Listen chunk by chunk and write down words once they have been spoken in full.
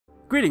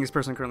Greetings,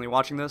 person currently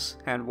watching this,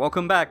 and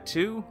welcome back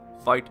to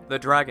Fight the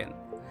Dragon,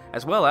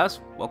 as well as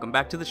welcome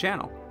back to the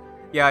channel.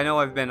 Yeah, I know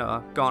I've been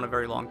gone a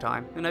very long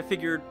time, and I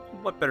figured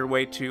what better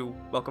way to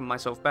welcome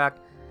myself back,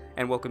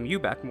 and welcome you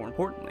back more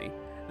importantly,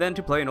 than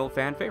to play an old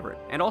fan favorite,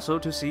 and also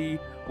to see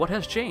what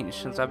has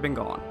changed since I've been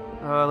gone.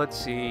 Let's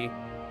see.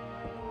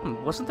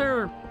 Wasn't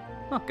there...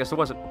 Oh, guess there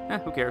wasn't.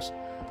 Who cares?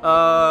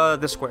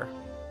 This square.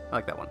 I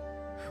like that one.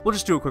 We'll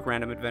just do a quick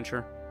random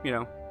adventure, you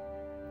know.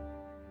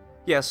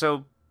 Yeah,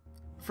 so...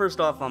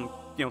 First off,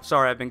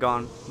 sorry I've been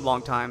gone a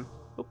long time.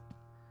 Oh,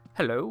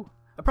 hello?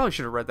 I probably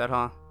should have read that,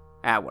 huh?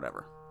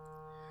 Whatever.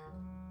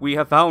 We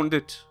have found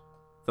it.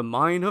 The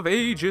Mine of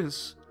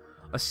Ages.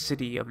 A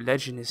city of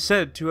legend is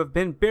said to have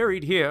been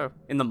buried here.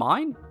 In the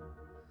mine?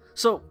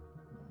 So,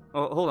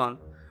 hold on.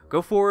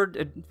 Go forward,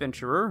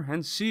 adventurer,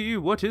 and see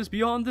what is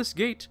beyond this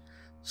gate.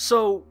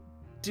 So,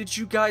 did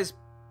you guys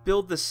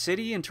build the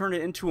city and turn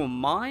it into a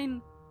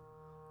mine?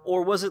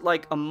 Or was it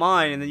like a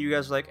mine and then you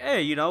guys were like,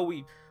 hey, you know,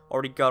 we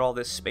already got all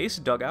this space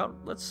dug out,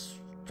 let's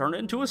turn it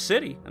into a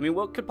city. I mean,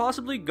 what could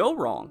possibly go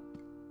wrong?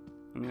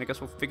 I mean, I guess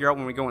we'll figure out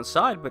when we go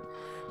inside, but,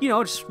 you know,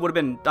 it just would have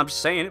been, I'm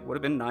just saying, it would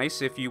have been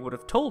nice if you would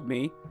have told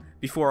me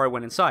before I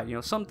went inside. You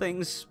know, some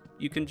things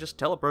you can just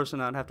tell a person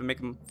and have to make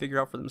them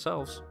figure out for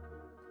themselves.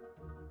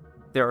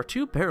 There are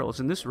 2 barrels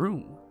in this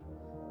room.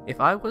 If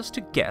I was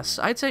to guess,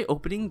 I'd say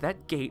opening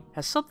that gate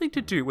has something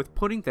to do with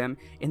putting them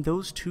in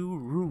those 2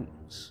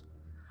 rooms.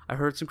 I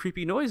heard some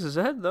creepy noises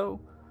ahead, though,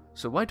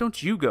 so why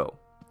don't you go?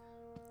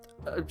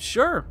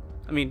 Sure.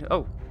 I mean,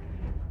 oh.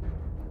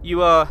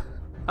 You,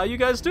 how you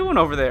guys doing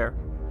over there?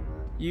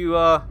 You,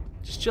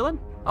 just chilling?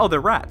 Oh,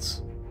 they're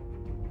rats.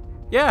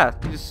 Yeah,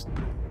 you just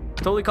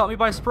totally caught me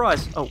by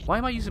surprise. Oh, why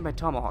am I using my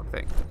tomahawk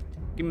thing?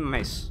 Give me my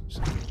mace.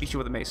 Just beat you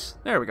with a mace.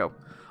 There we go.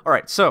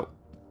 Alright, so.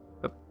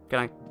 Can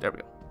I? There we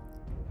go.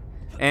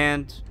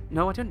 And,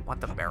 no, I didn't want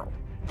the barrel.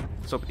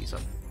 Let's open these up.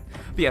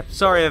 But yeah,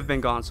 sorry I've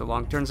been gone so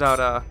long. Turns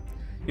out,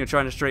 you know,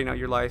 trying to straighten out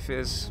your life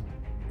is...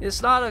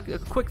 It's not a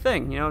quick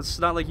thing, you know, it's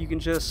not like you can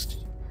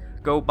just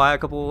go buy a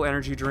couple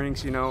energy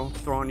drinks, you know,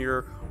 throw on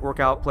your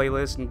workout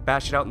playlist and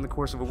bash it out in the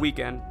course of a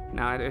weekend.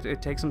 Nah,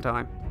 it takes some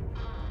time.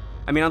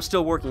 I mean, I'm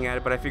still working at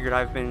it, but I figured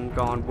I've been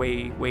gone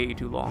way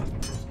too long.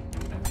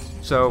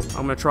 So,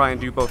 I'm gonna try and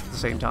do both at the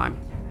same time.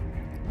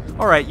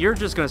 Alright, you're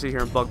just gonna sit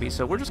here and bug me,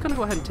 so we're just gonna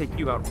go ahead and take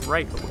you out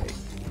right away.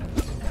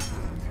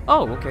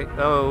 Oh, okay.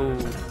 Oh.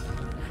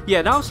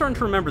 Yeah, now I'm starting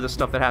to remember the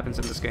stuff that happens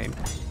in this game.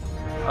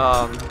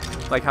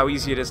 Like how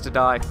easy it is to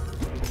die.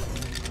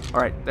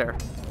 Alright, there.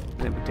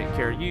 And then we take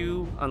care of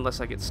you, unless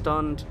I get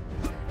stunned.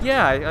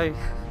 Yeah,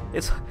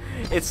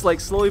 it's like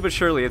slowly but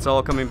surely it's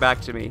all coming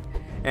back to me.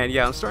 And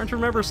yeah, I'm starting to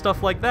remember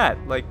stuff like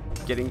that, like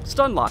getting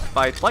stun locked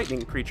by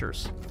lightning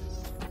creatures.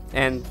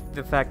 And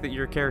the fact that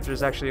your character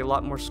is actually a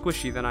lot more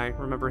squishy than I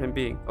remember him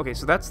being. Okay,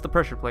 so that's the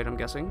pressure plate, I'm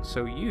guessing.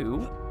 So you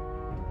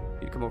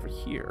need to come over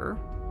here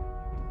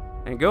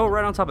and go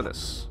right on top of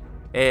this.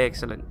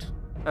 Excellent.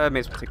 I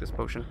may as well take this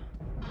potion,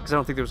 because I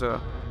don't think there's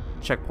a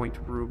checkpoint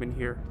room in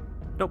here.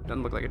 Nope,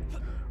 doesn't look like it.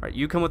 Alright,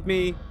 you come with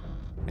me,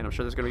 and I'm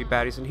sure there's going to be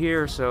baddies in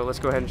here, so let's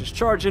go ahead and just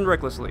charge in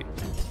recklessly.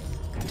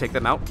 Take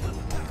them out.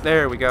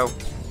 There we go.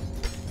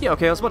 Yeah,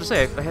 okay, I was about to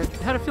say, I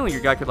had a feeling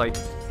your guy could, like,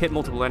 hit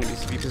multiple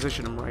enemies if you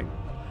position them right.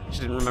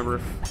 Just didn't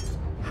remember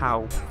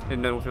how.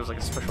 Didn't know if it was, like,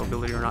 a special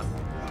ability or not.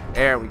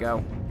 There we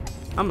go.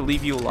 I'm going to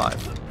leave you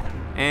alive.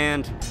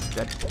 And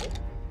dead.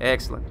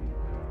 Excellent.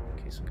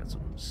 Okay, so we got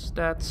some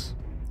stats.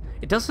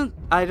 It doesn't,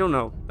 I don't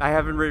know.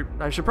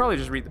 I should probably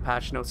just read the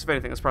patch notes. If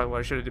anything, that's probably what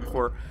I should have did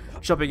before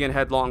jumping in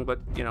headlong, but,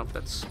 you know,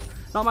 that's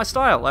not my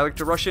style. I like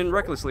to rush in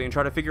recklessly and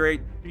try to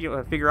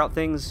figure out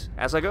things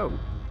as I go.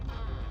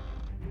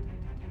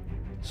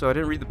 So I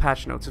didn't read the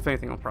patch notes. If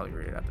anything, I'll probably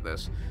read it after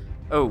this.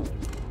 Oh.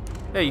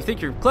 Hey, you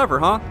think you're clever,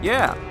 huh?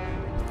 Yeah.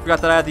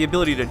 Forgot that I had the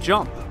ability to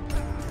jump.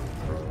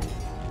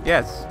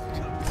 Yes.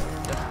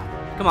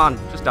 Come on,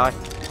 just die.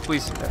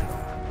 Please.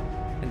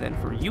 And then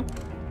for you.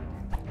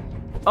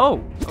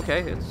 Oh,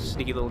 okay, it's a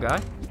sneaky little guy.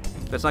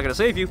 That's not gonna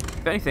save you.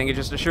 If anything, it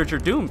just assures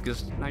your doom,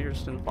 because now you're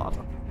just in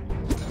lava.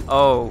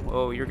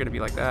 Oh, you're gonna be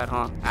like that,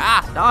 huh?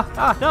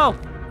 No!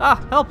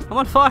 Help! I'm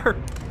on fire!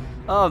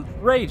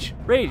 Rage.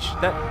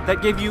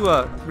 That gave you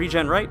a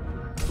regen, right?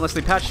 Unless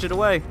they patched it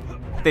away.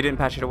 They didn't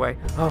patch it away.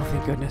 Oh,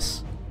 thank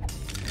goodness.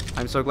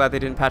 I'm so glad they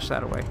didn't patch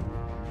that away.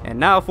 And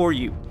now for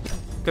you.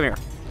 Come here.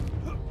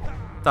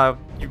 No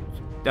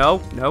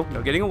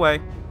getting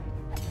away.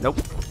 Nope.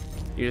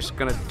 You're just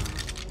gonna...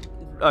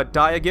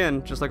 die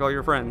again, just like all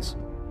your friends.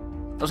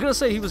 I was gonna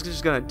say he was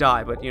just gonna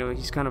die, but, you know,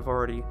 he's kind of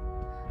already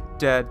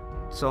dead,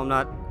 so I'm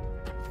not...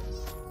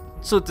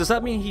 So, does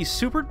that mean he's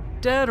super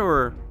dead,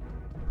 or...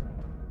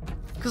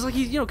 Because, like,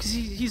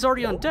 he's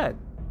already undead.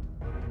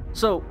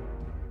 So,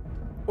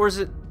 or is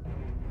it...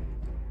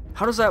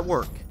 How does that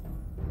work?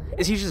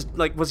 Is he just,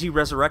 like, was he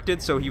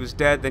resurrected, so he was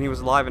dead, then he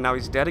was alive, and now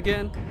he's dead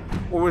again?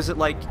 Or was it,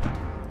 like,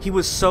 he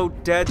was so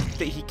dead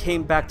that he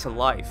came back to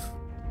life,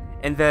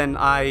 and then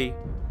I...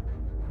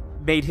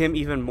 made him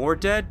even more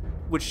dead,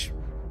 which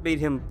made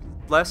him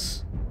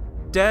less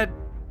dead.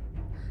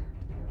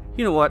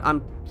 You know what?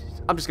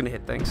 I'm just gonna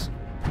hit things.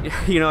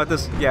 You know, at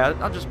this, yeah,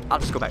 I'll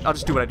just go back. I'll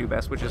just do what I do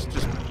best, which is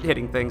just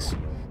hitting things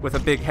with a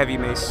big heavy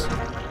mace.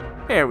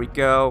 There we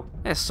go.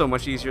 That's so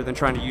much easier than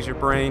trying to use your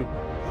brain.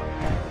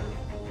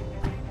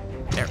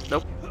 There,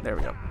 nope, there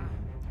we go.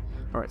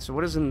 Alright, so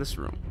what is in this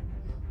room?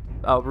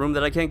 Oh, room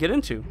that I can't get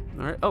into.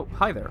 Alright, oh,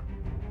 hi there.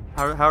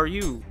 How are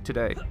you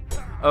today?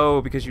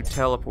 Oh, because you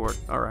teleport.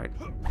 Alright.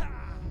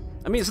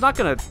 I mean, it's not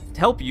gonna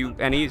help you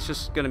any, it's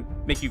just gonna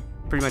make you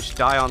pretty much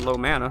die on low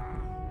mana.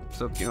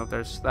 So, you know,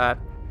 there's that.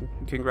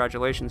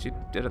 Congratulations, you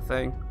did a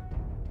thing.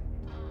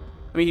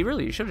 I mean,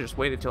 you should have just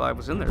waited till I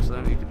was in there, so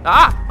then you could...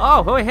 Ah!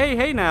 Oh,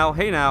 hey now.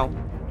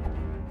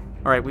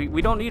 Alright,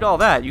 we don't need all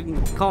that. You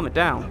can calm it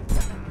down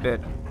a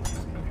bit.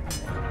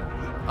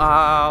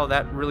 Oh,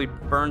 that really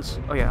burns.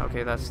 Oh yeah,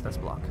 okay, that's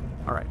block.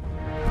 Alright.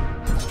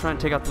 Let's try and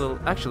take out the little...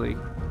 Actually,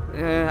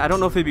 I don't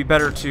know if it'd be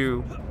better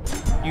to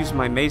use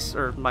my mace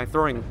or my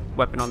throwing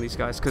weapon on these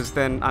guys, because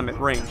then I'm at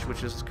range,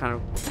 which is kind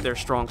of their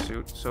strong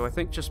suit. So I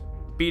think just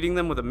beating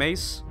them with a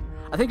mace...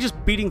 I think just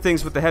beating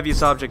things with the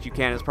heaviest object you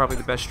can is probably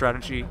the best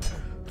strategy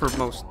for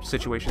most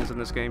situations in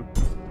this game.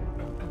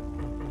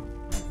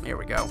 There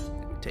we go.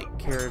 Take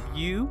care of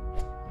you.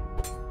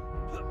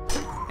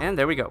 And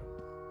there we go.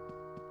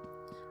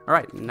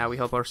 Alright, now we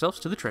help ourselves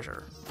to the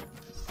treasure.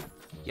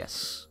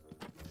 Yes.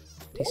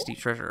 Tasty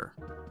treasure.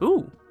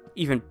 Ooh,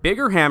 even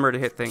bigger hammer to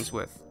hit things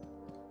with.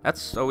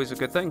 That's always a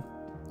good thing.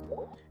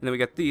 And then we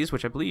got these,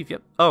 which I believe,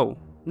 yep. Oh,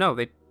 no,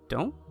 they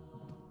don't?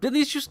 Didn't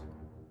these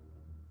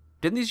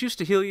used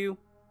to heal you?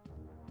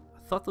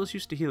 I thought those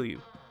used to heal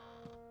you.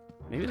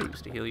 Maybe they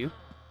used to heal you.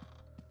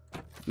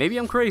 Maybe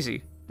I'm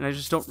crazy, and I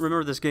just don't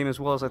remember this game as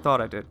well as I thought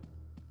I did.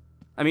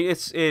 I mean,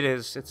 it's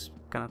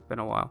kind of been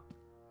a while.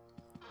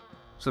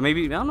 So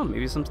maybe, I don't know,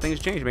 maybe some things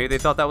changed. Maybe they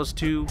thought that was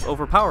too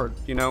overpowered,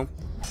 you know?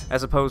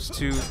 As opposed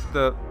to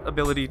the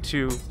ability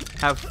to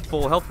have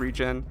full health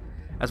regen,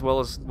 as well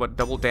as, what,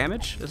 double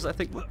damage, is I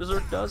think what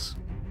Berserk does?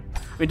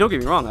 I mean, don't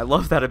get me wrong, I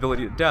love that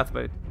ability to death,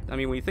 but, I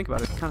mean, when you think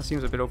about it, it kind of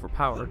seems a bit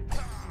overpowered.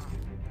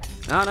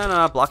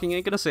 No, blocking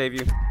ain't gonna save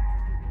you.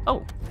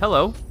 Oh,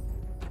 hello.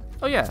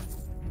 Oh yeah,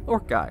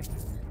 orc guy.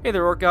 Hey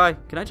there, orc guy.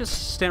 Can I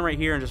just stand right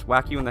here and just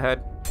whack you in the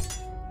head?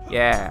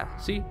 Yeah,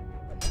 see?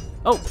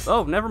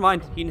 Oh, never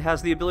mind. He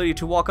has the ability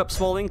to walk up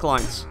small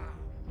inclines.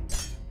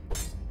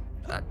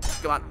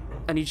 Come on.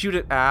 I need you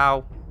to...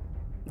 Ow.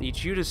 I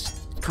need you to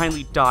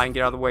kindly die and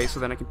get out of the way so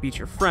then I can beat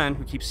your friend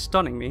who keeps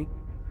stunning me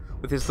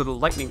with his little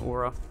lightning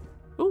aura.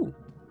 Ooh.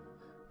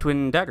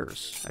 Twin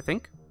daggers, I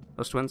think.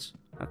 Those twins.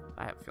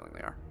 I have a feeling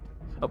they are.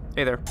 Oh,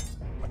 hey there.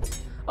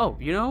 Oh,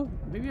 you know,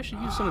 maybe I should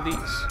use some of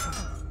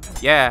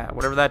these. Yeah,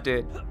 whatever that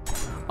did.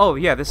 Oh,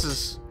 yeah, this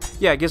is...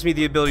 Yeah, it gives me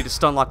the ability to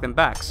stun lock them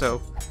back,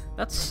 so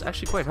that's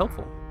actually quite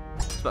helpful.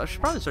 So I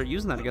should probably start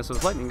using that against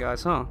those lightning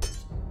guys, huh?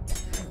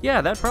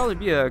 Yeah, that'd probably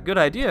be a good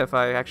idea if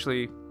I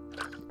actually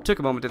took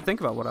a moment to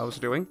think about what I was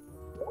doing.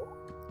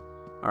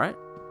 Alright.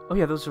 Oh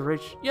yeah, those are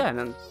rage... Yeah, and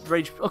then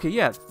rage... Okay,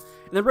 yeah.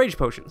 And then rage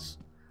potions.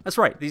 That's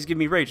right, these give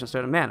me rage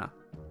instead of mana.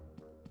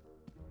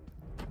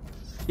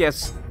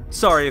 Yes,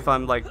 sorry if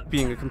I'm, like,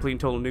 being a complete and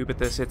total noob at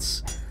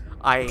this.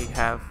 I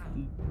have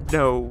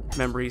no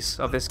memories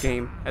of this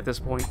game at this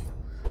point.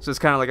 So it's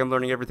kind of like I'm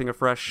learning everything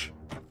afresh.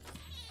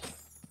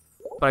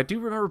 But I do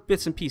remember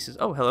bits and pieces.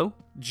 Oh, hello.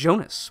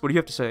 Jonas, what do you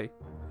have to say?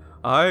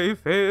 I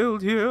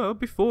failed here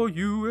before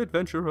you,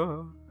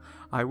 adventurer.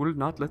 I will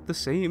not let the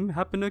same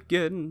happen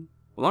again.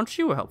 Well, aren't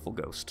you a helpful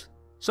ghost?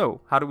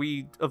 So, how do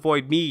we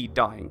avoid me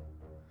dying?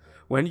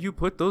 When you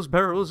put those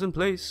barrels in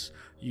place,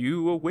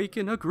 you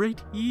awaken a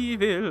great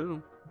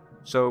evil.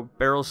 So,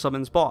 Barrel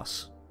summons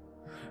boss.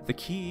 The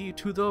key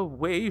to the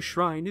way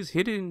shrine is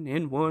hidden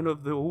in one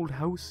of the old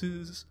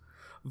houses.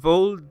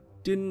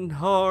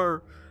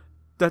 Voldinhar.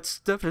 That's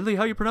definitely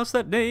how you pronounce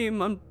that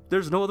name.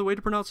 There's no other way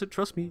to pronounce it,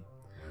 trust me.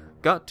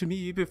 Got to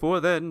me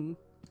before then.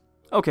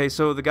 Okay,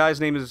 so the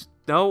guy's name is...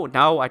 No,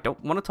 I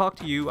don't want to talk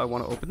to you. I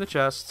want to open the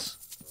chests.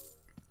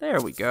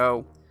 There we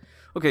go.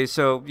 Okay,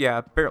 so,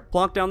 yeah,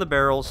 plonk down the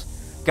barrels.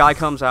 Guy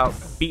comes out,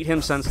 beat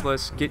him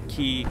senseless, get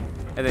Key,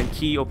 and then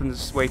Key opens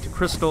his way to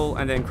Crystal,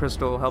 and then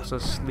Crystal helps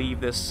us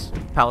leave this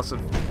Palace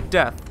of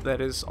Death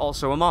that is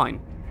also a mine.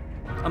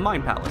 A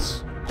mine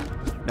palace.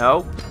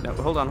 No,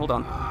 hold on.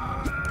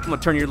 I'm gonna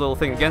turn your little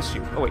thing against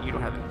you. Oh wait, you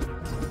don't have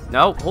it.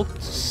 No,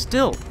 hold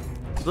still.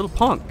 Little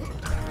punk.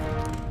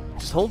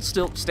 Just hold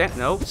still.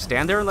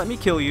 Stand there and let me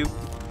kill you.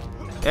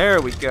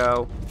 There we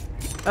go.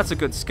 That's a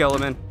good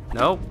skeleton.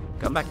 No,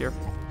 come back here.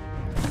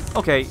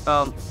 Okay,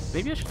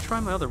 maybe I should try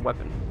my other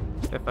weapon.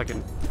 If I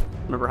can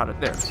remember how to...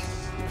 There.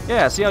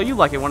 Yeah, see how you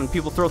like it when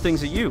people throw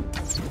things at you.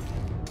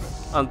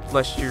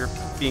 Unless you're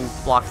being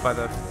blocked by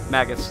the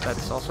maggots,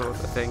 that's also a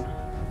thing.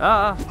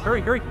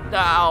 Hurry.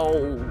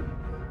 Ow!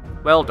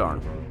 Well,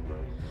 darn.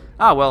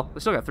 Ah, well,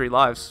 we still got 3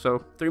 lives,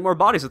 so 3 more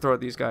bodies to throw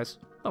at these guys.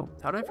 Oh,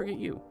 how did I forget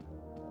you?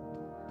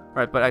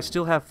 Alright, but I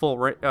still have full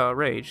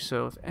rage,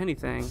 so if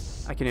anything,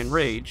 I can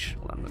enrage.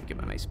 Hold on, I'm gonna get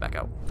my mace back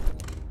out.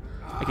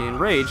 I can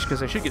enrage,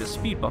 because I should get a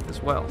speed buff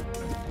as well.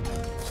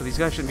 So these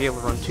guys shouldn't be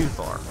able to run too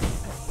far.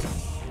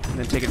 and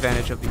then take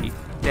advantage of the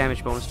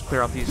damage bonus to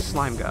clear out these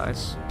slime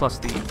guys, plus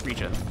the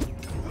regen.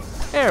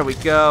 There we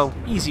go.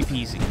 Easy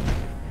peasy.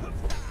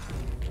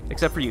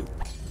 Except for you.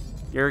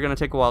 You're gonna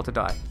take a while to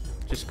die,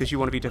 just because you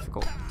want to be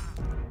difficult.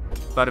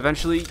 But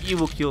eventually, you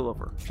will keel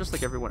over, just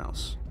like everyone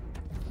else.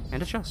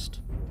 And a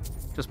chest.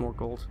 Just more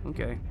gold.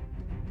 Okay.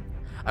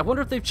 I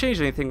wonder if they've changed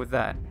anything with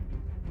that.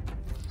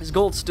 Is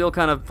gold still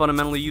kind of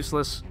fundamentally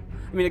useless?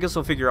 I mean, I guess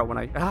I'll figure out when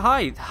I...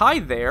 Hi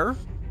there!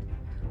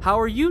 How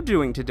are you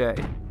doing today?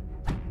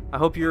 I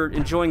hope you're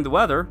enjoying the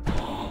weather.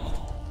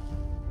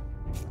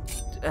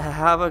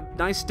 Have a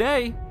nice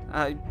day.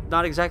 I'm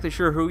not exactly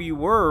sure who you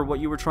were or what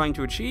you were trying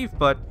to achieve,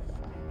 but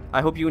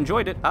I hope you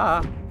enjoyed it.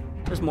 Ah,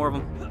 there's more of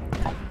them.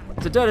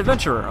 It's a dead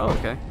adventurer. Oh,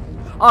 okay.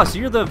 Ah, so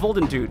you're the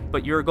Volden dude,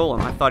 but you're a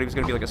golem. I thought he was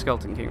going to be like a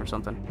skeleton king or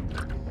something.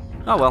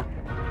 Oh, well.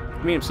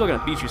 I mean, I'm still going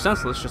to beat you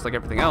senseless, just like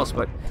everything else,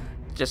 but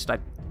just I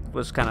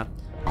was kind of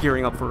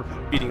gearing up for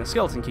beating a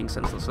skeleton king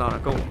senseless, not a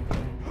golem.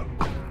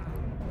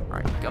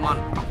 Alright, come on.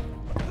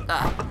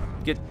 Ah,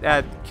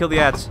 kill the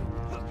ads.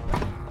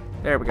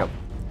 There we go.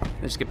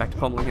 Let's get back to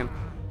pummeling him.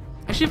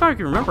 Actually, if I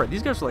can remember it,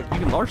 these guys are like, you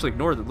can largely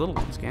ignore the little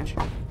ones, can't you?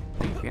 I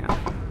think you can.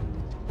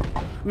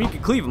 I mean, you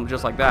can cleave them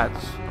just like that,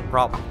 it's no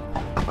problem.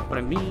 But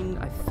I mean,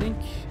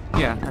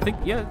 yeah,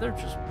 they're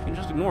just, you can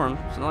just ignore them.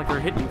 It's not like they're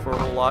hitting you for a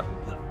whole lot.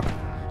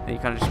 And you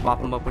kind of just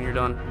mop them up when you're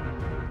done.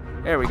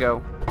 There we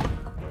go.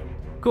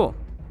 Cool.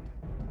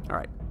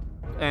 Alright.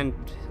 And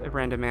a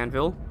random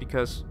anvil,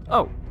 because,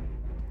 oh,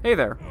 hey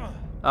there.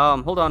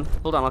 Hold on,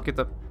 I'll get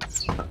the...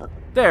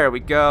 There we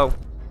go.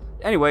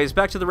 Anyways,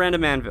 back to the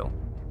random anvil.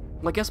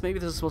 Well, I guess maybe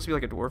this is supposed to be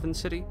like a dwarven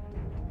city?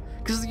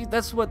 Because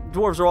that's what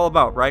dwarves are all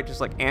about, right? Just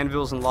like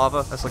anvils and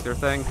lava, that's like their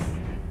thing.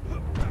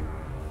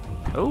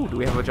 Oh, do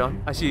we have a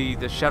jump? I see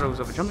the shadows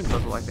of a jumping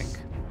puzzle, I think.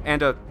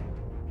 And a...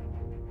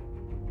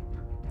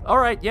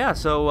 Alright, yeah,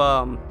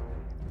 so,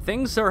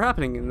 things are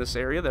happening in this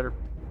area that are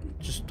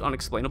just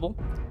unexplainable.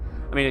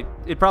 I mean,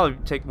 it'd probably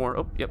take more...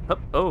 Oh, yep,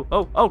 no!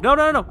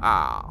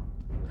 Ah.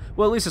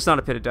 Well, at least it's not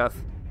a pit of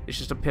death. It's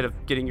just a pit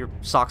of getting your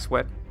socks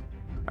wet.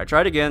 Alright,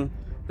 try it again.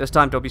 This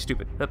time, don't be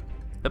stupid. Up.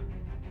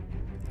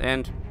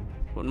 And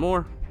one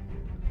more.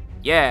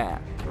 Yeah!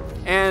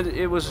 And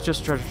it was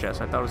just a treasure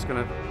chest. I thought it was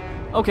gonna...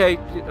 Okay,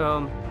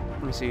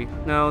 let me see.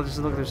 No, it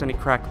doesn't look like there's any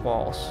cracked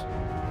walls.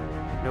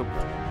 Nope.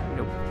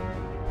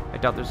 I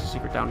doubt there's a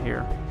secret down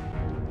here.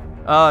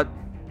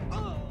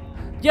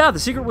 Yeah, the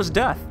secret was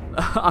death.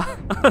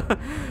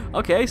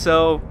 Okay,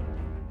 so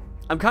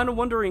I'm kind of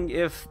wondering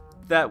if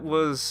that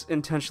was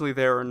intentionally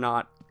there or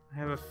not. I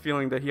have a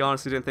feeling that he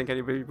honestly didn't think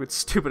anybody was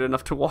stupid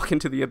enough to walk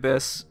into the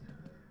abyss.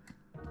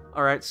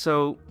 Alright,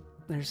 so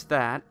there's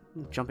that.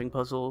 Jumping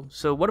puzzle.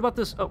 So what about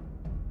this? Oh,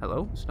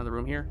 hello? There's another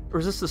room here. Or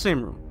is this the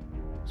same room?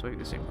 So maybe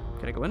the same room.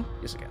 Can I go in?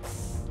 Yes, I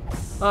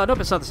can. Nope,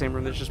 it's not the same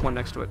room. There's just one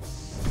next to it.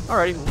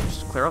 Alrighty, we'll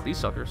just clear out these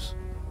suckers.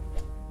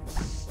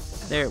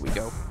 There we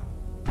go.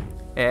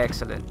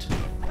 Excellent.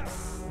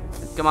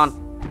 Come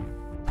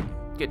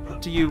on.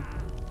 Get to you.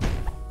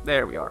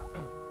 There we are.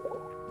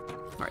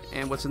 Alright,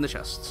 and what's in the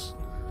chests?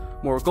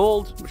 More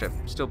gold, which I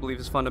still believe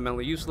is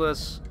fundamentally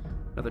useless.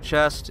 Another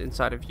chest.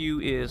 Inside of you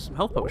is some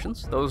health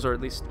potions. Those are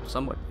at least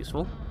somewhat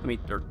useful. I mean,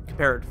 they're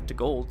compared to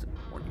gold,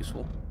 more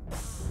useful.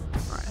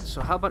 Alright,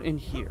 so how about in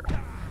here?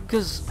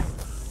 Because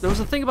there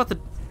was a thing about the...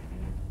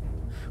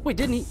 Wait,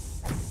 didn't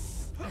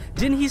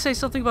he say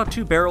something about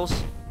 2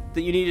 barrels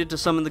that you needed to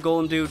summon the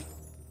golem dude?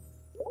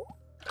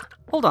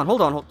 Hold on. Go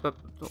ahead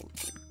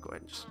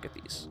and just get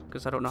these,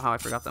 because I don't know how I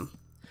forgot them.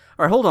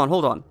 Alright, hold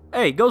on.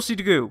 Hey, Ghosty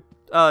Dagoo.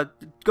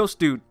 Ghost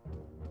dude.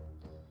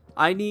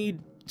 I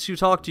need to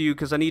talk to you,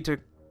 because I need to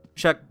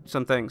check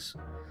some things.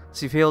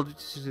 See, failed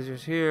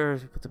here,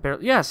 put the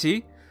barrel... Yeah,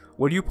 see?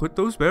 When you put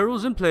those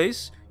barrels in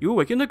place, you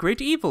awaken a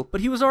great evil,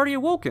 but he was already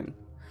awoken.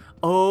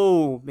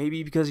 Oh,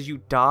 maybe because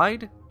you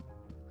died?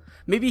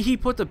 Maybe he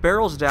put the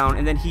barrels down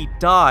and then he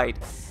died.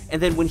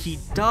 And then when he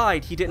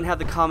died, he didn't have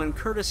the common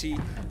courtesy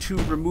to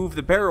remove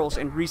the barrels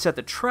and reset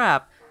the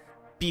trap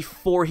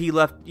before he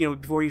left,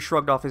 before he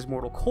shrugged off his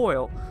mortal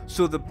coil.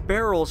 So the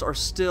barrels are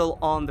still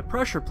on the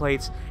pressure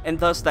plates, and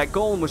thus that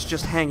golem was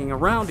just hanging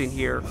around in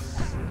here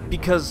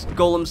because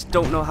golems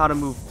don't know how to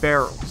move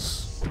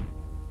barrels.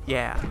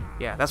 Yeah,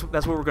 that's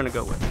what we're gonna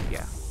go with.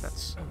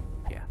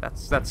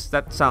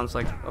 That sounds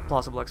like a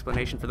plausible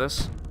explanation for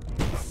this.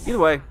 Either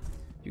way,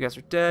 you guys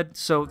are dead.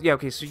 So yeah,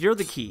 okay, so you're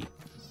the key.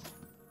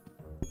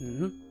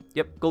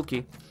 Yep, gold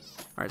key.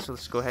 Alright, so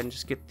let's go ahead and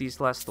just get these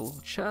last little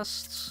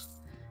chests.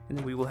 And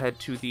then we will head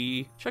to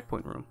the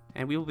checkpoint room.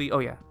 And we will be... Oh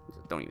yeah,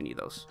 don't even need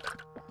those.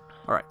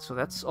 Alright, so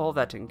that's all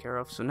that taken care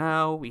of. So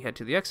now we head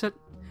to the exit.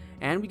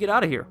 And we get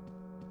out of here.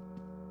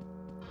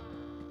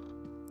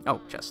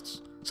 Oh,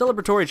 chests.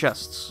 Celebratory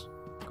chests.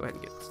 Go ahead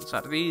and get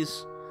inside of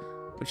these.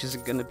 Which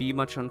isn't going to be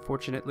much,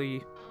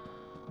 unfortunately.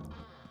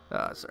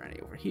 Is there any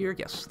over here?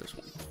 Yes, there's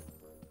one.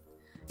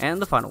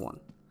 And the final one.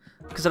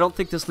 Because I don't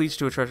think this leads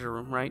to a treasure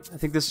room, right? I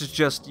think this is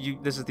just...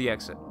 This is the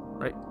exit,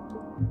 right?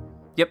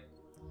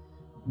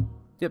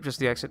 Yep, just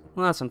the exit.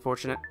 Well, that's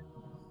unfortunate.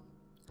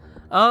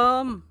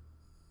 Yeah,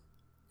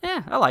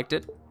 I liked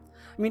it.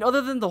 I mean,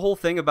 other than the whole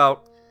thing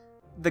about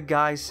the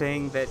guy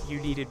saying that you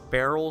needed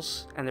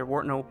barrels and there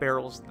weren't no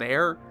barrels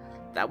there,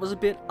 that was a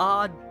bit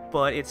odd,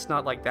 but it's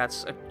not like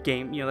that's a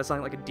game, you know, that's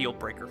not like a deal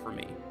breaker for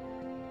me.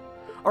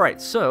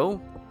 Alright,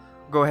 so,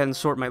 go ahead and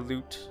sort my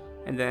loot,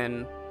 and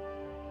then,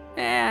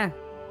 yeah,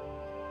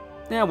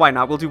 why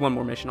not? We'll do one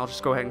more mission. I'll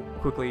just go ahead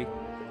and quickly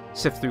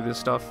sift through this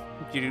stuff.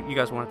 You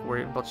guys won't have to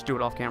worry about, just do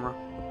it off camera.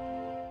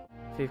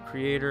 Fave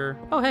creator.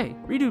 Oh, hey,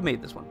 Redo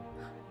made this one.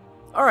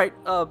 Alright,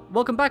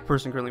 welcome back,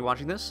 person currently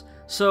watching this.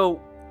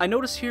 So, I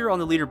noticed here on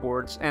the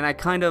leaderboards, and I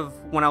kind of,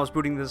 when I was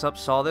booting this up,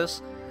 saw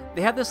this.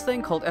 They had this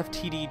thing called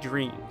FTD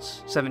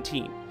Dreams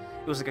 17. It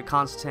was like a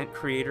content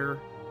creator.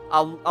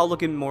 I'll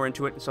look in more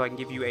into it so I can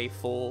give you a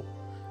full,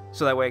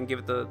 so that way I can give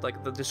it the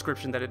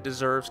description that it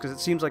deserves, because it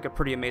seems like a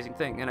pretty amazing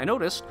thing. And I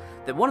noticed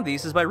that one of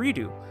these is by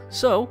Redo.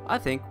 So, I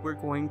think we're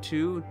going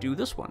to do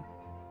this one.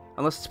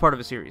 Unless it's part of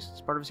a series.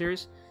 It's part of a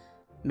series?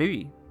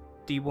 Maybe.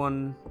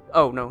 D1...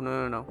 Oh, no.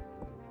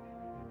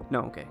 No,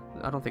 okay.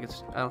 I don't think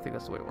that's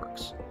the way it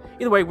works.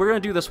 Either way, we're gonna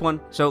do this one,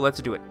 so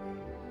let's do it.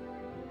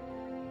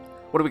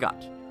 What do we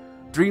got?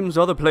 Dreams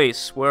are the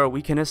place where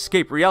we can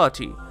escape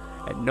reality,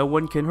 and no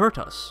one can hurt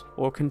us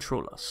or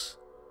control us.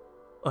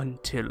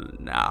 Until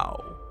now.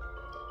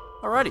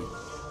 Alrighty,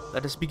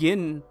 let us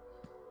begin.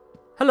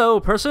 Hello,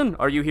 person.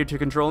 Are you here to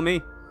control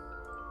me?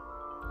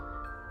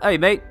 Hey,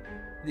 mate.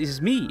 This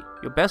is me,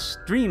 your best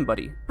dream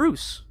buddy,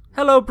 Bruce.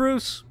 Hello,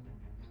 Bruce.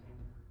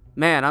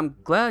 Man, I'm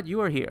glad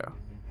you are here.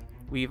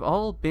 We've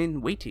all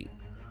been waiting.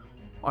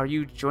 Are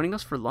you joining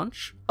us for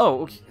lunch?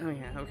 Oh, okay. Oh,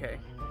 yeah, okay.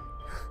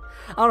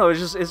 I don't know,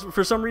 it's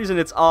for some reason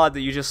it's odd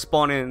that you just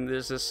spawn in,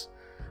 there's this,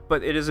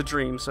 but it is a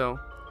dream, so.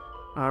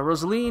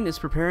 Rosaline is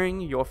preparing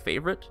your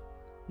favorite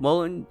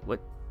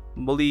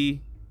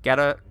mulligatawny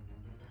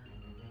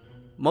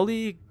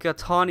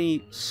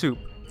soup.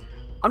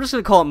 I'm just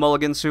gonna call it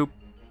mulligan soup.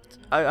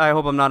 I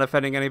hope I'm not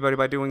offending anybody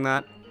by doing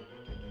that.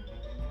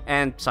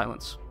 And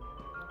silence.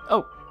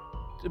 Oh.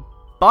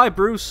 Bye,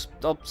 Bruce.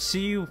 I'll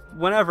see you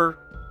whenever.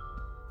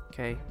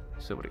 Okay,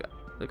 so what do we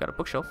got? They got a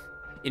bookshelf.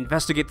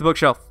 Investigate the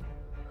bookshelf.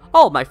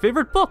 All my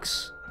favorite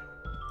books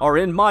are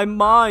in my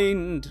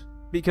mind,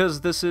 because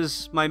this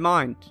is my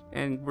mind,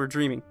 and we're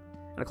dreaming.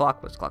 And a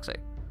clock, what's the clock say?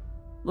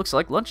 Looks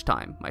like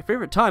lunchtime, my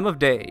favorite time of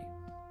day.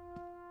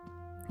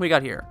 What do we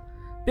got here?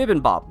 Bib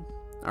and Bob.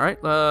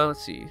 Alright,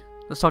 let's see.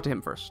 Let's talk to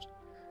him first.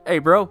 Hey,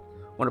 bro,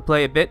 want to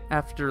play a bit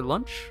after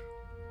lunch?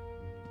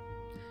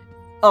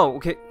 Oh,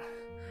 okay.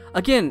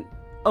 Again,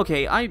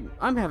 okay, I'm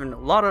having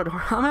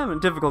I'm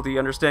having difficulty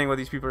understanding what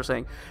these people are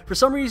saying. For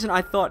some reason,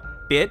 I thought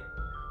bit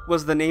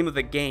was the name of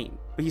the game,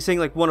 but he's saying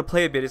like want to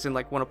play a bit is in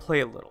like want to play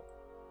a little.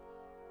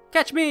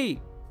 Catch me.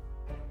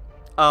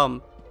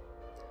 Oh.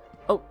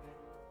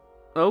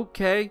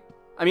 Okay.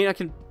 I mean, I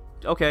can.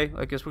 Okay,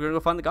 I guess we're gonna go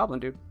find the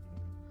goblin dude.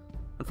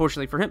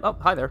 Unfortunately for him. Oh,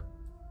 hi there.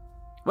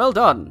 Well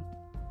done.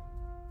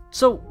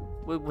 So,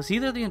 was he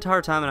there the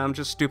entire time and I'm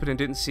just stupid and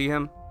didn't see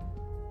him?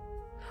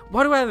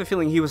 Why do I have a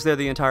feeling he was there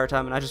the entire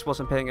time and I just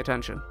wasn't paying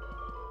attention?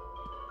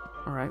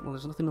 Alright, well,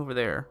 there's nothing over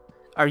there.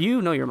 Are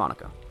you? No, you're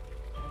Monica.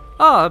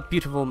 Ah, a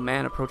beautiful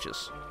man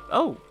approaches.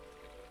 Oh.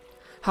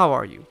 How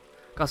are you?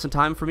 Got some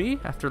time for me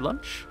after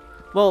lunch?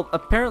 Well,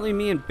 apparently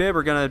me and Bib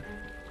are gonna,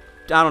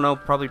 I don't know,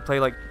 probably play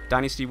like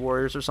Dynasty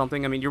Warriors or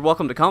something. I mean, you're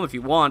welcome to come if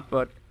you want,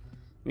 but,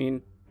 I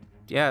mean,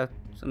 yeah,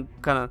 some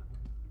kind of,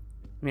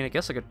 I mean, I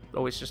guess I could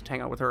always just hang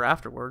out with her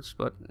afterwards,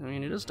 but, I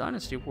mean, it is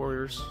Dynasty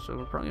Warriors, so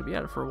we're probably gonna be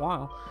at it for a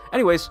while.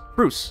 Anyways,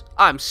 Bruce,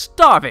 I'm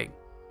starving!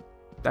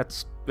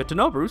 That's good to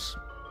know, Bruce.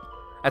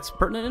 That's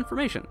pertinent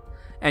information.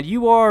 And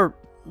you are,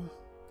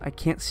 I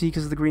can't see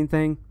because of the green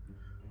thing,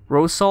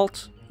 rose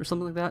salt or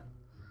something like that?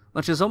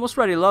 Lunch is almost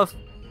ready, love.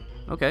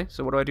 Okay,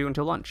 so what do I do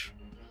until lunch?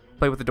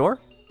 Play with the door?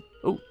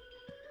 Oh.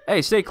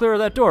 Hey, stay clear of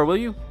that door, will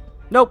you?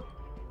 Nope.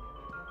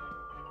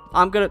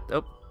 I'm gonna,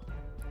 oh.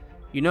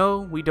 You know,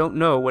 we don't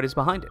know what is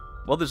behind it.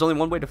 Well, there's only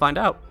one way to find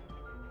out.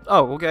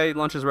 Oh, okay,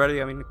 lunch is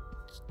ready. I mean,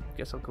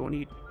 guess I'll go and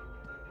eat.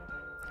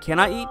 Can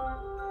I eat?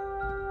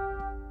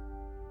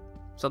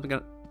 Something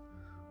gonna...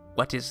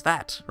 What is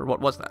that? Or what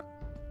was that?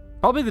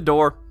 Probably the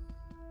door.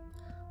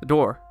 The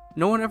door.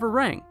 No one ever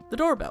rang. The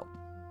doorbell.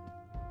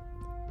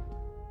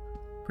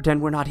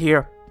 Pretend we're not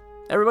here.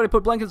 Everybody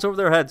put blankets over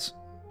their heads.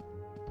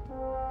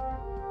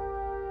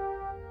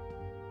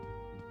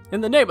 In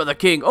the name of the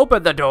king,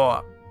 open the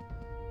door!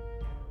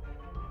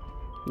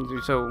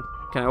 So,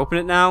 can I open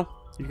it now?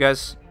 You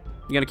guys,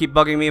 you gonna keep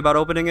bugging me about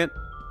opening it?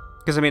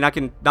 Because, I mean, I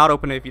can not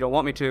open it if you don't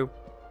want me to.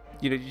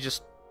 You know, you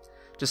just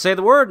say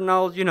the word and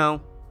I'll, you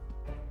know,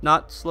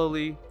 not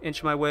slowly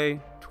inch my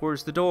way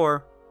towards the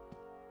door.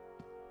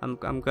 I'm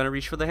gonna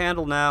reach for the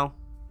handle now.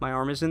 My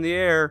arm is in the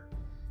air.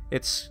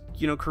 It's,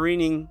 you know,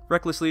 careening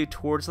recklessly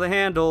towards the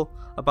handle,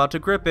 about to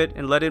grip it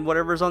and let in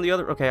whatever's on the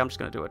other. Okay, I'm just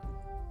gonna do it.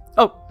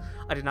 Oh,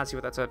 I did not see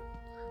what that said.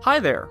 Hi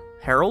there,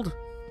 Harold.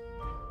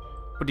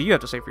 What do you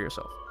have to say for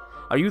yourself?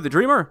 Are you the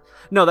dreamer?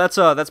 No, that's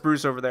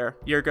Bruce over there.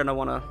 You're gonna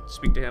want to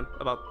speak to him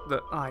about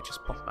the... Oh, I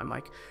just bumped my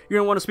mic. You're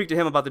gonna want to speak to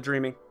him about the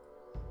dreaming.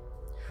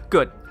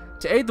 Good.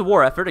 To aid the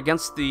war effort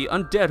against the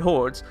undead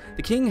hordes,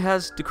 the king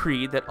has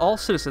decreed that all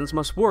citizens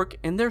must work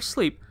in their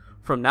sleep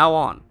from now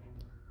on.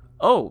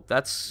 Oh,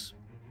 that's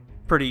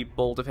pretty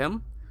bold of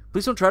him.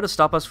 Please don't try to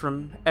stop us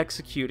from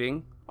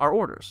executing our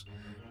orders.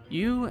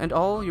 You and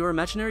all your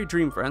imaginary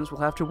dream friends will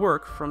have to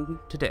work from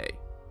today.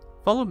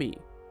 Follow me.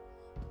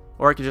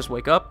 Or I could just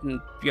wake up and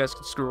you guys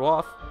can screw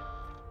off.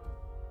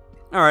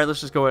 Alright,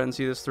 let's just go ahead and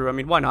see this through. I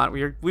mean, why not?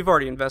 We've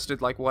already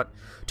invested, like, what,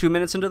 2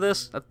 minutes into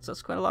this?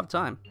 That's quite a lot of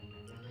time.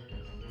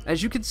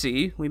 As you can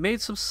see, we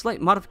made some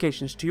slight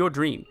modifications to your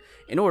dream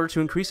in order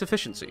to increase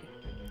efficiency.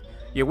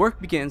 Your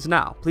work begins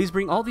now. Please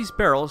bring all these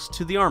barrels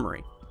to the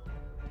armory.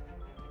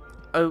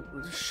 Oh,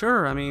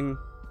 sure, I mean...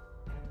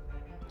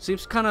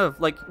 Seems kind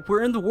of like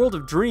we're in the world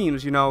of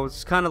dreams, you know.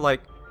 It's kind of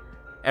like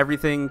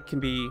everything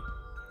can be...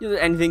 You know,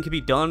 anything can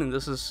be done, and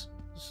this is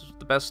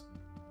the best.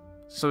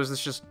 So is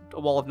this just a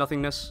wall of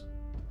nothingness?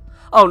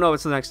 Oh, no,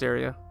 it's the next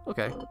area.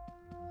 Okay.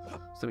 So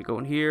then we go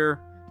in here,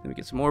 then we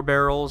get some more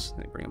barrels,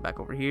 then we bring them back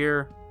over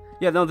here.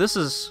 Yeah, no, this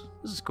is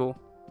cool.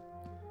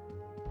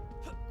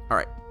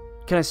 Alright.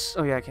 Can I...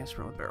 Oh, yeah, I can't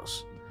sprint with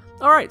barrels.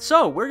 Alright,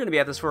 so we're going to be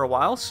at this for a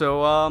while,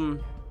 so,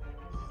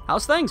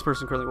 how's things,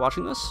 person currently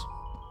watching this?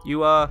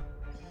 You,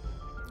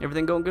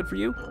 everything going good for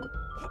you?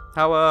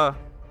 How's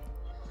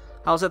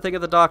that thing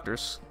at the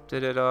doctor's?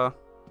 Did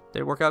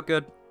it work out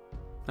good?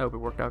 I hope it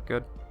worked out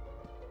good.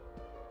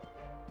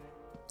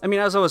 I mean,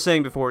 as I was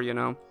saying before, you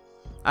know,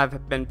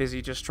 I've been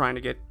busy just trying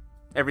to get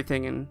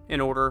everything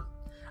in order.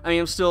 I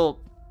mean,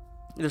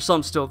 there's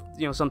some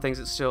things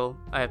that still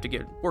I have to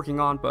get working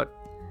on, but,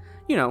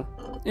 you know,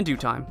 in due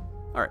time.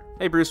 Alright,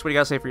 hey Bruce, what do you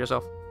gotta say for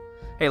yourself?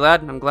 Hey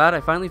lad, I'm glad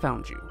I finally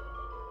found you.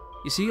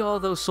 You see all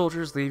those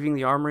soldiers leaving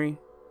the armory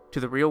to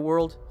the real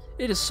world?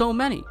 It is so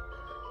many.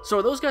 So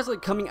are those guys,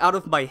 like, coming out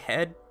of my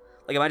head?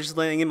 Like, am I just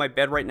laying in my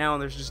bed right now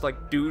and there's just,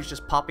 like, dudes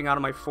just popping out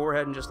of my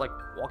forehead and just, like,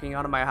 walking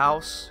out of my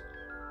house?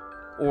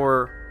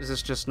 Or is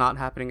this just not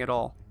happening at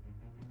all?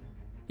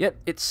 Yet,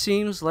 it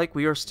seems like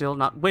we are still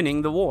not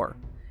winning the war.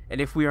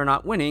 And if we are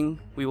not winning,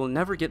 we will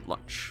never get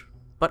lunch.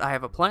 But I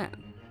have a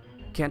plan.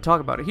 Can't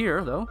talk about it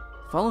here, though.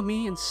 Follow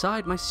me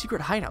inside my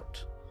secret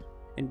hideout.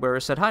 And where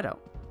is said hideout?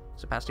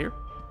 Is it past here?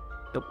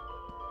 Nope.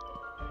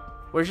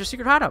 Where's your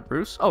secret hideout,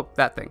 Bruce? Oh,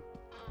 that thing.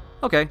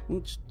 Okay,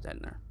 we'll just put that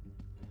in there.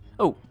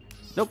 Oh,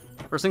 nope.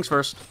 First things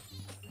first.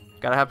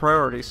 Gotta have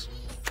priorities.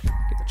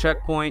 Get the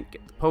checkpoint,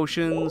 get the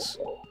potions.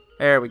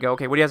 There we go.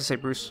 Okay, what do you have to say,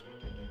 Bruce?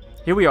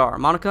 Here we are.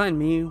 Monica and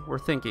me were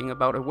thinking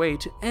about a way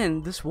to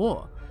end this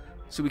war,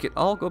 so we could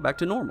all go back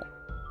to normal.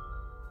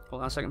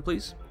 Hold on a second,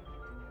 please.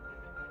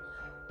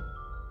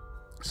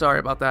 Sorry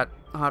about that.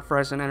 Hot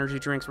fries and energy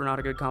drinks were not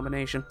a good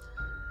combination.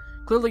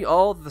 Clearly,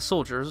 all the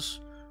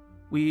soldiers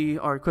we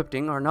are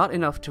equipping are not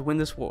enough to win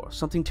this war.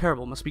 Something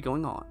terrible must be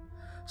going on.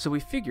 So we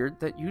figured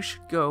that you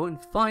should go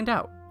and find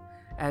out,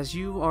 as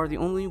you are the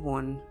only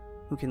one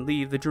who can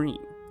leave the dream.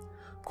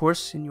 Of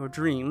course, in your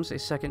dreams, a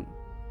second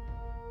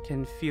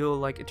can feel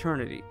like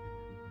eternity,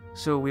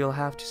 so we'll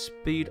have to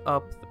speed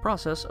up the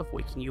process of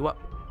waking you up.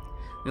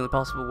 The only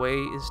possible way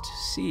is to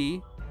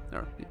see...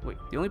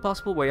 the only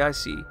possible way I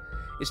see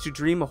is to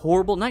dream a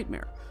horrible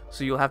nightmare,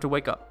 so you'll have to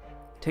wake up.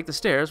 Take the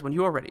stairs when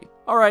you are ready.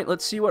 Alright,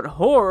 let's see what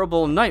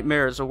horrible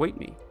nightmares await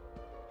me.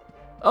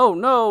 Oh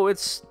no,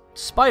 it's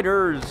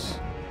spiders!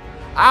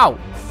 Ow!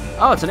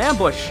 Oh, it's an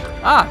ambush!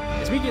 Ah,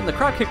 it's me getting the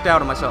crap kicked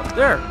out of myself.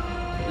 There!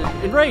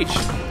 Enraged!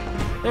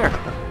 There.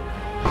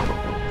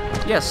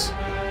 Yes.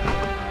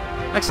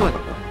 Excellent.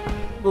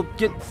 We'll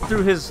get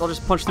through his... I'll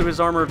just punch through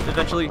his armor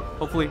eventually,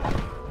 hopefully.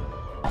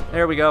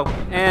 There we go.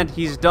 And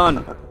he's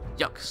done.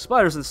 Yuck.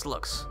 Spiders and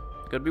slugs.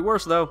 Could be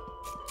worse, though.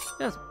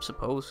 Yeah, I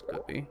suppose.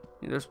 Could be.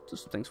 Yeah, there's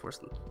things worse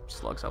than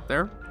slugs out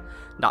there.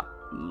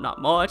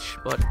 Not much,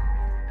 but...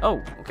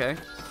 Oh, okay.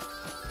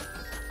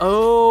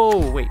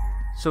 Oh, wait.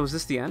 So is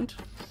this the end?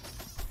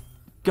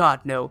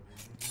 God, no.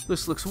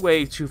 This looks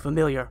way too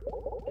familiar.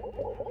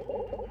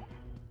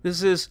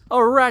 This is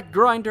a rat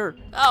grinder.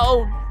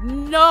 Oh,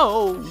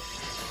 no!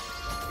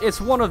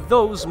 It's one of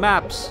those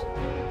maps.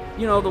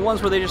 You know, the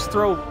ones where they just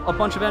throw a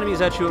bunch of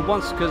enemies at you at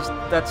once, because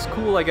that's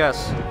cool, I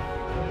guess.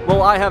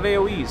 Well, I have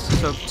AoEs,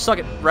 so suck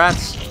it,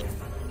 rats.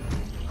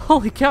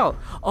 Holy cow.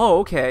 Oh,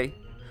 okay.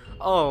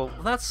 Oh,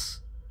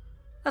 that's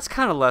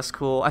kind of less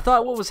cool. I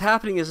thought what was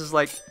happening is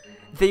like,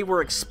 they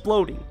were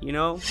exploding, you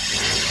know?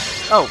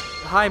 Oh,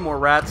 hi, more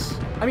rats.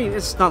 I mean,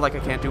 it's not like I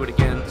can't do it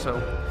again,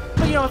 so...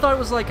 But, you know, I thought it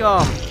was like,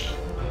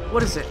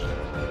 what is it?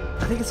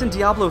 I think it's in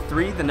Diablo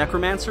 3, the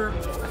Necromancer.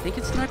 I think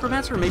it's the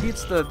Necromancer, or maybe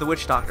it's the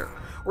Witch Doctor.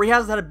 Where he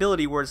has that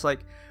ability where it's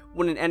like,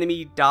 when an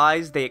enemy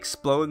dies, they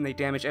explode and they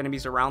damage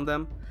enemies around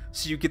them.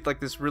 So you get like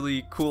this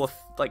really cool,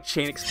 like,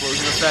 chain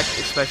explosion effect,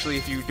 especially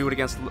if you do it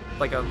against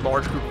like a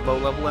large group of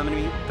low-level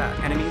enemies.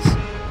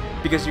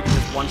 Because you can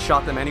just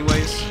one-shot them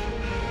anyways.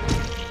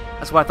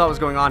 That's what I thought was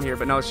going on here,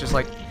 but no, it's just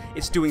like,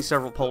 it's doing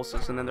several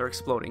pulses and then they're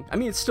exploding. I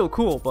mean, it's still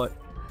cool, but...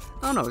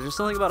 I don't know, there's just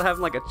something about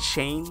having like a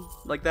chain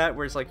like that,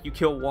 where it's like you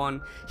kill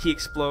one, he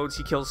explodes,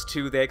 he kills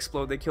two, they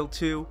explode, they kill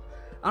two.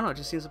 I don't know, it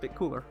just seems a bit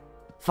cooler.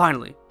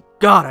 Finally.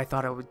 God, I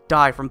thought I would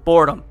die from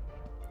boredom.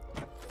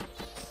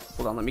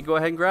 Hold on, let me go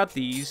ahead and grab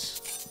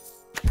these.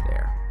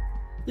 There.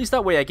 At least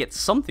that way I get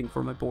something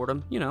for my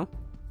boredom, you know.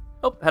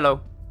 Oh, hello.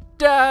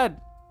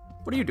 Dad!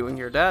 What are you doing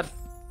here, Dad?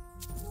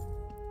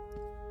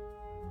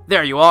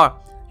 There you are!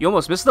 You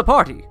almost missed the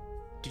party.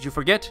 Did you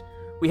forget?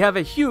 We have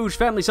a huge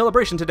family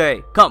celebration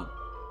today. Come.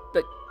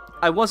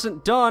 I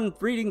wasn't done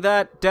reading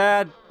that,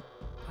 Dad.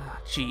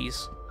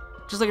 Jeez.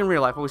 Just like in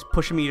real life, always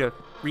pushing me to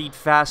read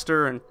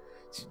faster and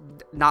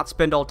not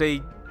spend all day...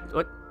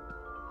 What?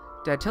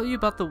 Did I tell you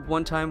about the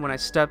one time when I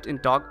stepped in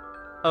dog...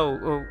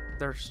 Oh,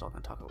 they're still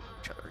gonna talk over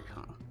each other,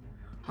 huh?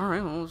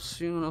 Alright, well, let's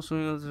see what else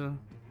we have to...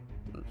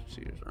 Let's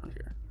see who's around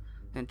here.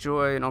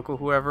 Enjoy, and Uncle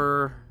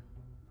whoever...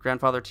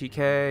 Grandfather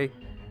TK...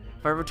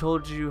 If I ever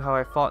told you how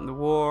I fought in the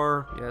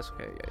war... Yes,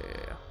 okay,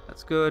 yeah.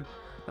 That's good.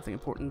 Nothing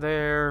important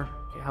there.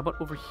 Okay, how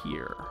about over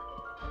here?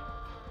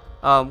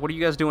 What are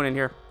you guys doing in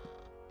here?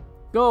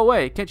 Go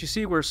away! Can't you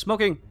see we're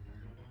smoking?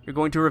 You're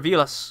going to reveal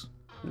us.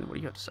 What do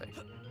you have to say?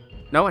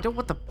 No, I don't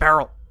want the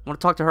barrel. I want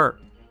to talk to her.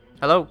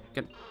 Hello?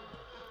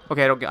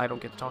 Okay, I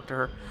don't get to talk to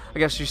her. I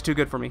guess she's too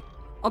good for me.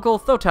 Uncle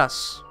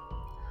Thotas.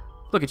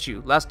 Look at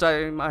you. Last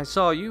time I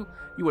saw you,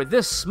 you were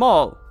this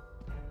small.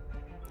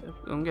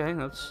 Okay,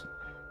 that's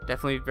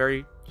definitely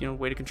very,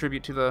 way to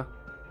contribute to the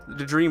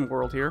dream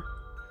world here.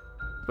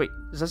 Wait,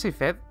 does that say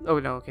feather? Oh,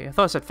 no, okay. I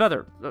thought it said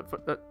feather.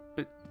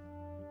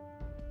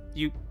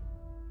 You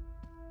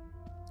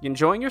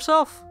enjoying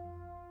yourself?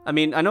 I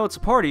mean, I know it's a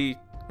party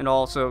and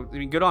all, so, I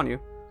mean, good on you.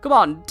 Come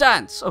on,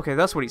 dance! Okay,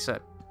 that's what he said.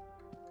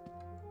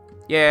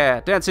 Yeah,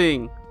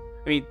 dancing!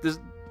 I mean,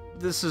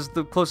 this is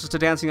the closest to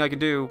dancing I can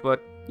do,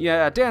 but,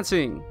 yeah,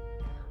 dancing!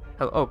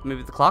 Oh,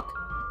 maybe the clock?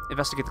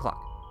 Investigate the clock.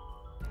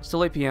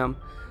 Still 8 p.m.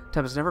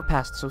 Time has never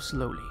passed so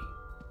slowly.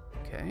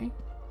 Okay.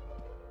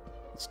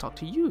 Let's talk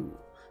to you.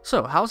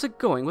 So, how's it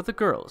going with the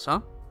girls,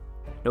 huh?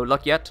 No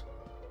luck yet?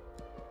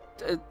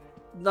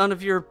 None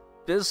of your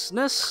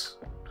business?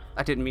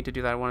 I didn't mean to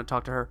do that. I want to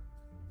talk to her.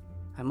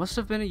 It must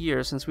have been a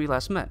year since we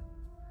last met.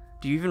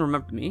 Do you even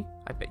remember me?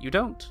 I bet you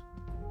don't.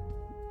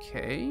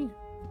 Okay.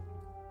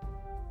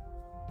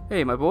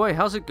 Hey, my boy,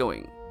 how's it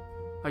going?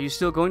 Are you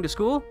still going to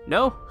school?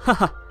 No?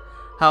 Haha.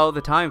 How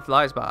the time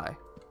flies by.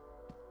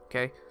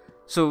 Okay.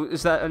 So,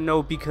 is that a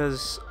no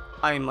because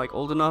I'm, like,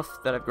 old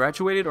enough that I've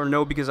graduated, or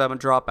no because I'm a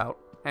dropout?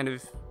 And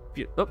if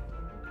you... Oh.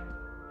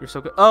 You're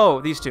so good. Oh,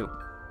 these two.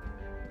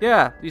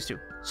 Yeah, these two.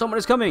 Someone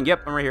is coming.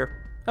 Yep, I'm right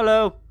here.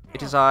 Hello.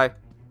 It is I.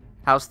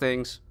 How's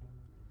things?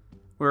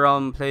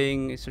 We're,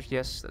 playing...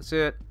 Yes, that's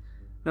it.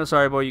 No,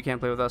 sorry, boy, you can't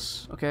play with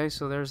us. Okay,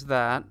 so there's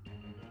that.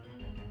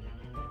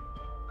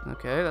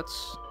 Okay,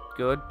 that's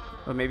good.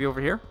 Or maybe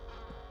over here?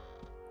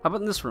 How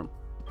about in this room?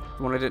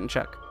 The one I didn't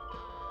check.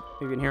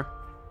 Maybe in here?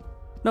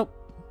 Nope.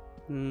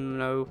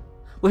 No.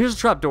 Well, here's a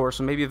trapdoor,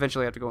 so maybe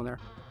eventually I have to go in there.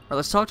 Alright,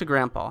 let's talk to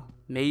Grandpa.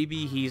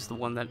 Maybe he's the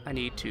one that I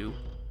need to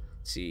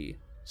see.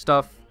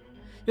 Stuff.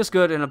 Yes,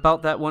 good, and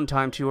about that one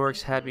time 2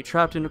 orcs had me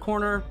trapped in a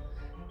corner.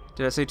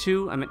 Did I say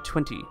 2? I meant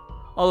 20.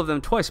 All of them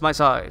twice my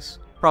size.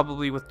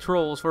 Probably with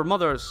trolls for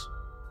mothers.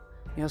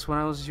 Yes, when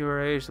I was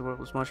your age, the world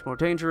was much more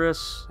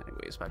dangerous.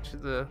 Anyways, back to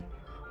the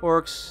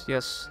orcs.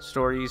 Yes,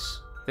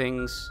 stories,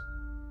 things.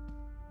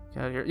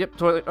 Get out of here. Yep,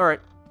 toilet. Alright.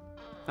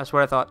 That's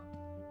what I thought.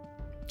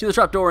 To the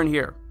trapdoor in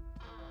here.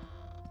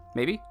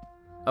 Maybe?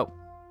 Oh.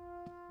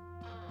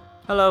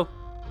 Hello.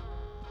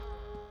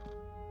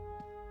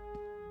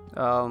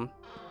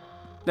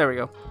 There we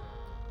go.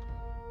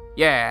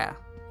 Yeah.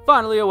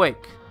 Finally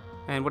awake.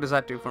 And what does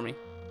that do for me?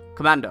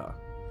 Commander.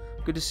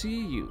 Good to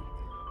see you.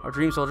 Our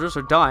dream soldiers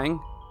are dying.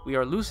 We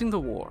are losing the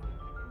war.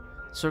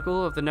 The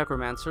circle of the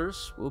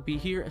necromancers will be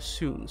here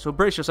soon, so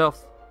brace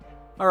yourself.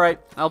 Alright,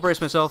 I'll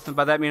brace myself, and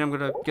by that I mean I'm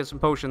gonna get some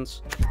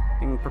potions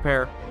and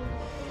prepare.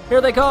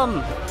 Here they come!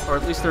 Or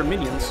at least they're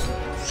minions.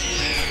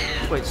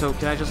 Wait, so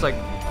can I just like...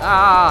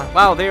 Ah!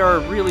 Wow, they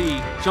are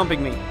really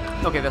jumping me.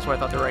 Okay, that's what I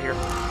thought. They're right here.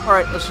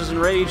 Alright, let's just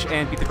enrage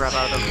and beat the crap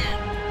out of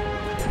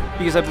them.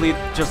 Because I believe,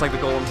 just like the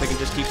golems, they can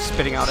just keep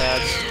spitting out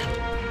ads.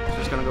 So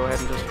just gonna go ahead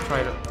and just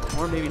try to...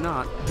 Or maybe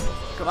not.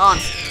 Come on!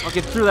 I'll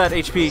get through that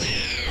HP.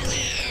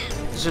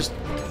 It's just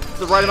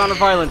the right amount of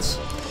violence.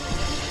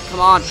 Come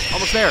on!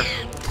 Almost there!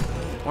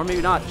 Or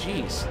maybe not.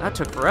 Jeez, that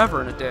took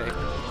forever in a day.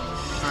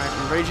 Alright,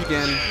 enrage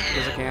again,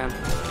 because I can.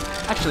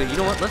 Actually, you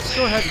know what? Let's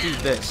go ahead and do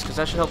this, because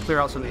that should help clear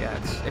out some of the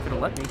ads. If it'll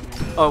let me.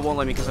 Oh, it won't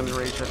let me because I'm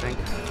enraged, I think.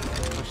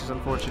 Which is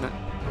unfortunate.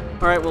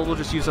 Alright, well, we'll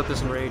just use up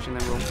this enrage, and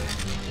then we'll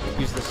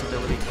use this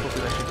ability.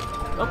 Hopefully that should...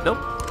 Oh, nope.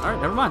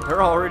 Alright, never mind.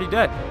 They're already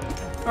dead.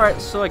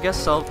 Alright, so I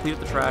guess I'll clean up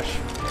the trash.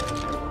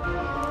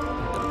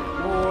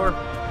 More.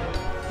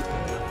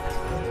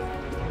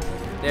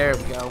 There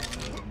we go.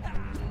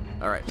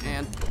 Alright,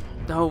 and...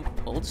 No,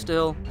 hold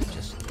still.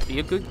 Just be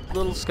a good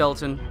little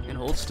skeleton and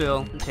hold still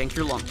and tank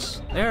your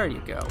lumps. There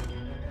you go.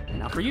 And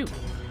now for you.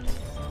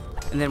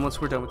 And then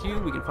once we're done with you,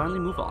 we can finally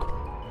move on.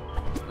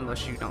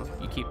 Unless you don't,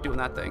 you keep doing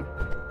that thing.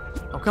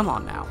 Oh, come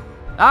on now.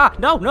 Ah,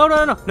 no, no,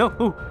 no, no, no.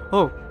 Ooh,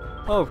 oh,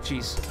 oh,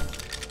 jeez.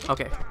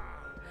 Okay.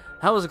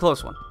 That was a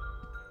close one.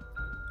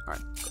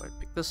 Alright, go ahead and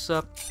pick this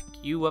up,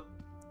 pick you up.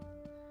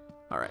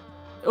 Alright.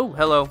 Oh,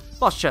 hello.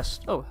 Boss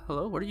chest. Oh,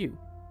 hello, what are you?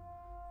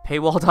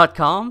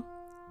 Paywall.com?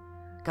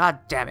 God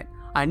damn it.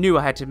 I knew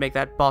I had to make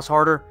that boss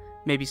harder.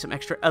 Maybe some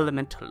extra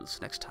elementals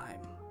next time.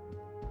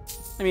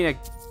 I mean,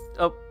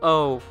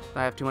 oh,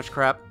 I have too much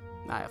crap.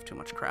 I have too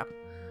much crap.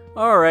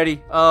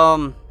 Alrighty,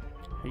 are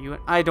you,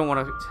 I don't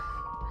want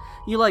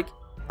to,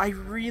 I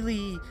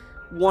really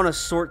want to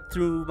sort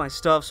through my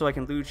stuff so I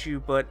can loot you,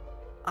 but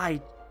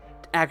I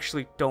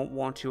actually don't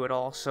want to at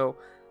all, so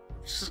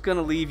I'm just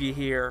gonna leave you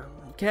here,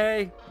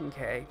 okay?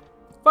 Okay.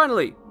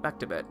 Finally, back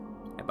to bed.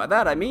 And by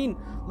that I mean,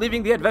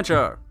 leaving the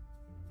adventure!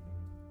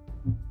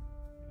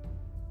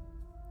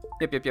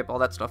 Yep, all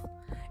that stuff.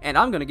 And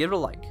I'm gonna give it a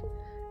like.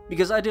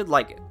 Because I did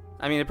like it.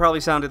 I mean, it probably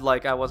sounded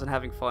like I wasn't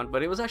having fun,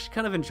 but it was actually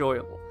kind of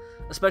enjoyable.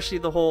 Especially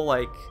the whole,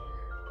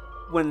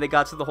 when they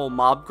got to the whole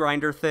mob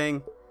grinder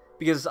thing.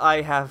 Because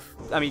I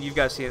mean, you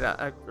guys see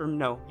that, or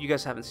no, you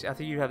guys haven't seen, I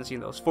think you haven't seen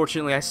those.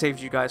 Fortunately, I saved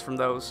you guys from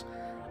those.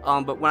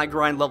 But when I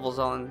grind levels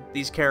on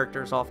these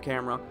characters off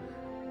camera,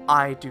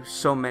 I do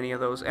so many of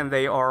those, and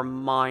they are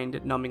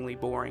mind-numbingly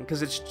boring.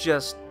 Because it's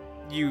just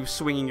you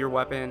swinging your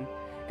weapon,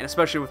 and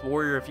especially with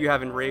Warrior, if you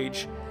have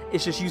Enrage,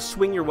 it's just you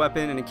swing your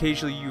weapon, and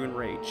occasionally you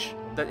Enrage.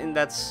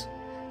 That's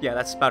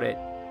about it.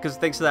 Because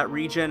thanks to that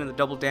regen and the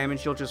double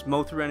damage, you'll just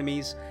mow through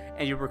enemies,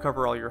 and you'll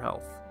recover all your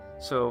health.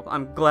 So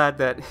I'm glad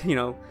that,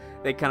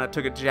 they kind of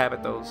took a jab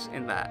at those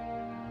in that.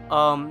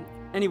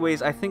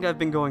 Anyways, I think I've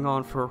been going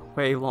on for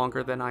way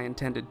longer than I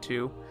intended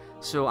to,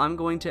 so I'm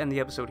going to end the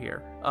episode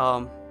here.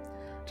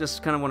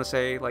 Just kind of want to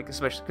say,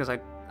 especially because I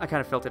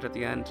kind of felt it at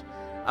the end,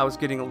 I was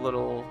getting a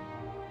little,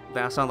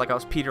 that sounded like I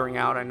was petering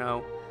out, I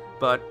know,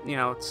 but,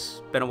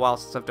 it's been a while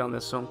since I've done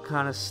this, so I'm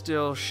kind of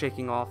still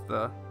shaking off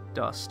the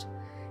dust.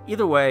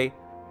 Either way,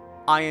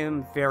 I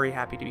am very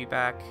happy to be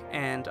back,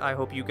 and I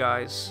hope you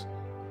guys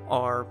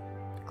are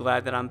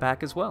glad that I'm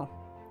back as well.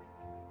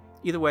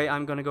 Either way,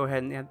 I'm going to go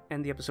ahead and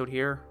end the episode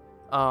here.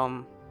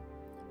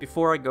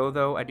 Before I go,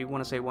 though, I do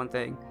want to say one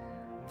thing.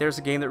 There's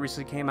a game that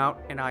recently came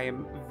out, and I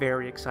am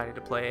very excited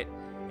to play it.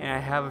 And I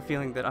have a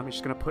feeling that I'm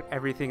just going to put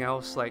everything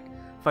else, like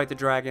Fight the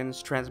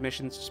Dragons,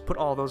 Transmissions, just put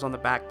all those on the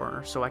back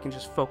burner so I can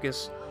just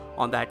focus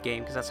on that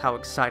game, because that's how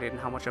excited and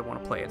how much I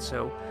want to play it.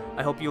 So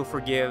I hope you'll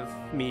forgive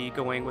me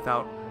going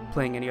without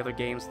playing any other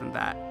games than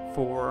that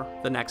for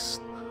the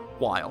next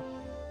while.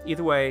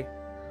 Either way,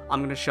 I'm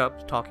going to shut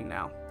up talking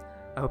now.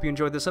 I hope you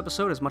enjoyed this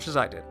episode as much as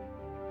I did.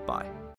 Bye.